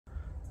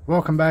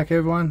Welcome back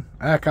everyone,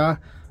 Aka,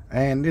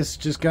 and this is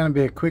just going to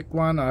be a quick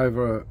one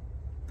over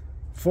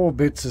 4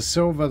 bits of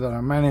silver that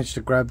I managed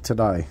to grab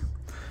today.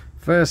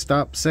 First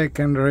up,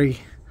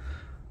 secondary,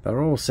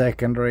 they're all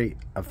secondary,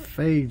 a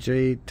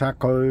Fiji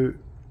taco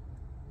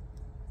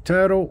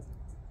turtle,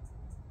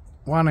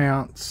 1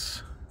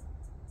 ounce,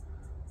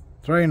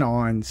 3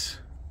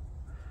 nines,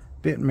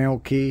 bit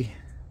milky,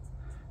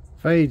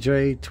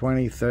 Fiji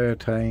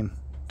 2013,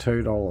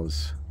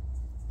 $2.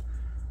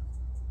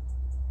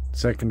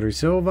 Secondary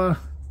silver,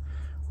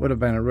 would have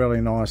been a really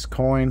nice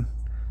coin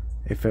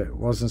if it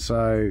wasn't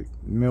so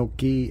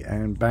milky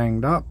and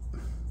banged up.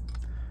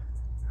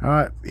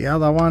 Alright, the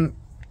other one,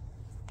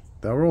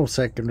 they're all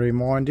secondary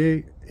mind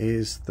you,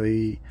 is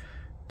the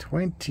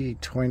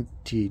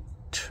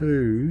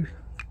 2022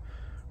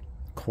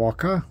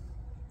 Quokka,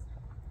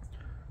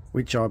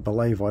 which I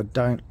believe I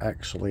don't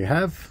actually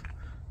have,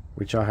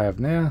 which I have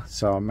now,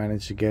 so I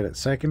managed to get it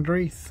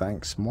secondary.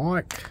 Thanks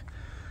Mike.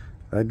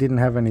 They didn't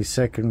have any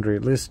secondary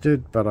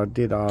listed, but I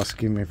did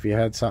ask him if he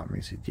had something.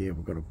 He said, yeah,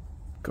 we've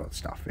got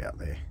stuff out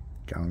there.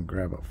 Go and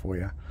grab it for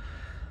you.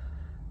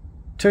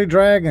 2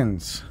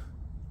 dragons,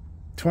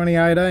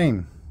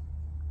 2018.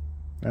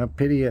 A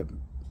pity I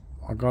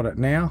got it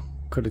now.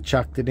 Could have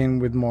chucked it in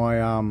with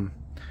my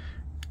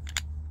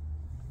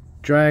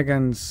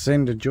Dragons,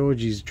 Sender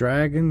Georgie's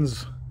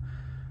Dragons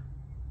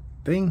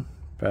thing.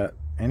 But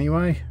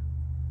anyway,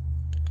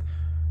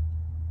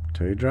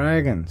 2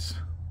 dragons.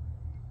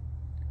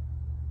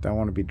 Don't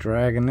want to be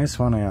dragging this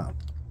one out.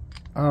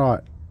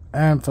 Alright,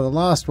 and for the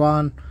last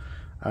one,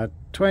 a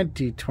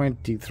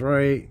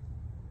 2023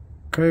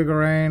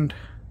 Cougarand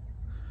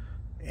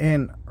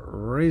in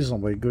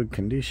reasonably good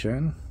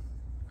condition.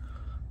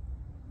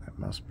 That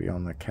must be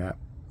on the cap.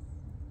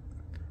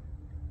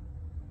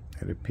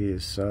 It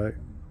appears so.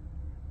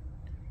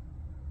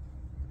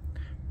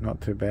 Not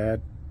too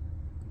bad.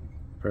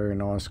 Very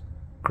nice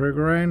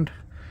Cougarand.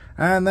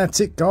 And that's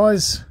it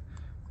guys.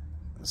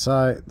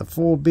 So the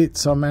 4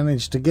 bits I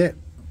managed to get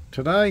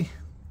today,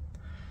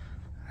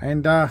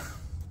 and I've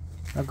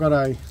got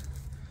a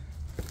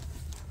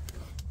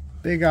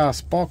big ass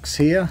box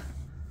here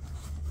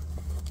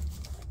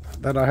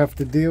that I have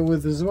to deal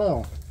with as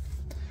well.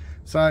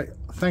 So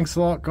thanks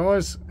a lot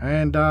guys,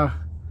 and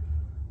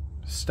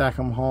stack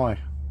 'em high.